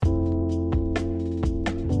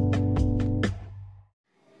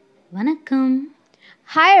Vanakkam.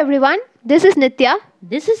 Hi everyone, this is Nitya.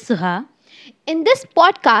 This is Suha. In this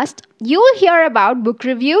podcast, you will hear about book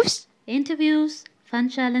reviews. Interviews, fun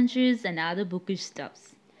challenges, and other bookish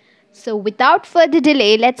stuffs. So, without further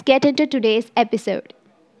delay, let's get into today's episode.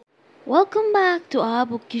 Welcome back to our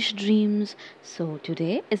bookish dreams. So,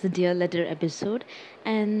 today is a Dear Letter episode,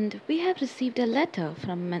 and we have received a letter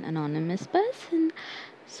from an anonymous person.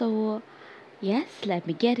 So, yes, let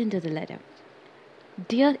me get into the letter.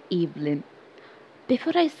 Dear Evelyn,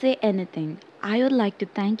 before I say anything, I would like to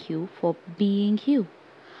thank you for being you.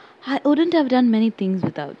 I wouldn't have done many things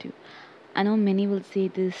without you. I know many will say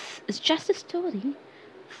this is just a story,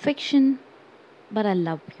 fiction, but I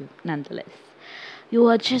love you nonetheless. You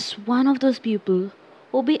are just one of those people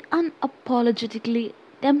who be unapologetically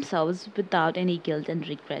themselves without any guilt and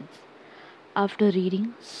regrets. After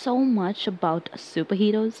reading so much about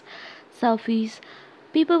superheroes, selfies,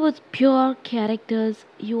 people with pure characters,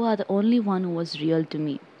 you are the only one who was real to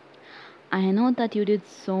me. I know that you did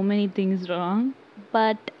so many things wrong,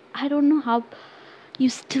 but I don't know how you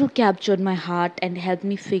still captured my heart and helped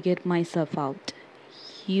me figure myself out.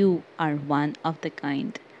 You are one of the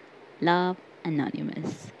kind. Love,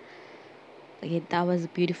 Anonymous. Okay, that was a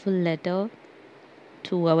beautiful letter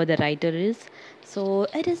to whoever the writer is. So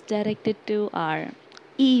it is directed to our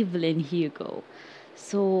Evelyn Hugo.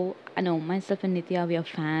 So I know myself and Nitya, we are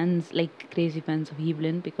fans, like crazy fans of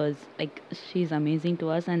Evelyn because like she's amazing to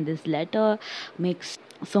us, and this letter makes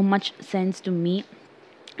so much sense to me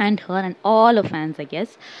and her and all of fans, I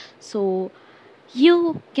guess. So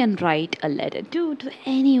you can write a letter to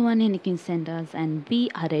anyone and you can send us, and we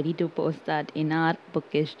are ready to post that in our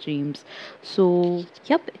bookish dreams. So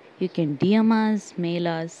yep, you can DM us, mail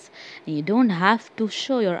us, and you don't have to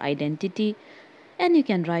show your identity, and you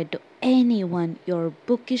can write to anyone, your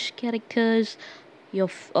bookish characters, your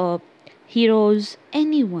heroes,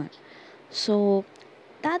 anyone. So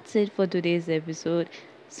that's it for today's episode.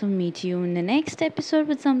 So meet you in the next episode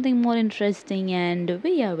with something more interesting, and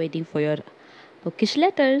we are waiting for your bookish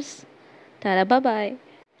letters. Tada, bye bye.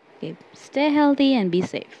 Okay, stay healthy and be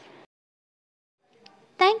safe.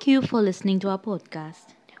 Thank you for listening to our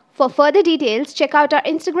podcast. For further details, check out our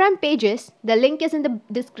Instagram pages. The link is in the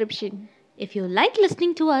description. If you like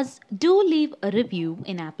listening to us, do leave a review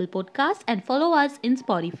in Apple Podcasts and follow us in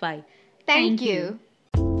Spotify. Thank you.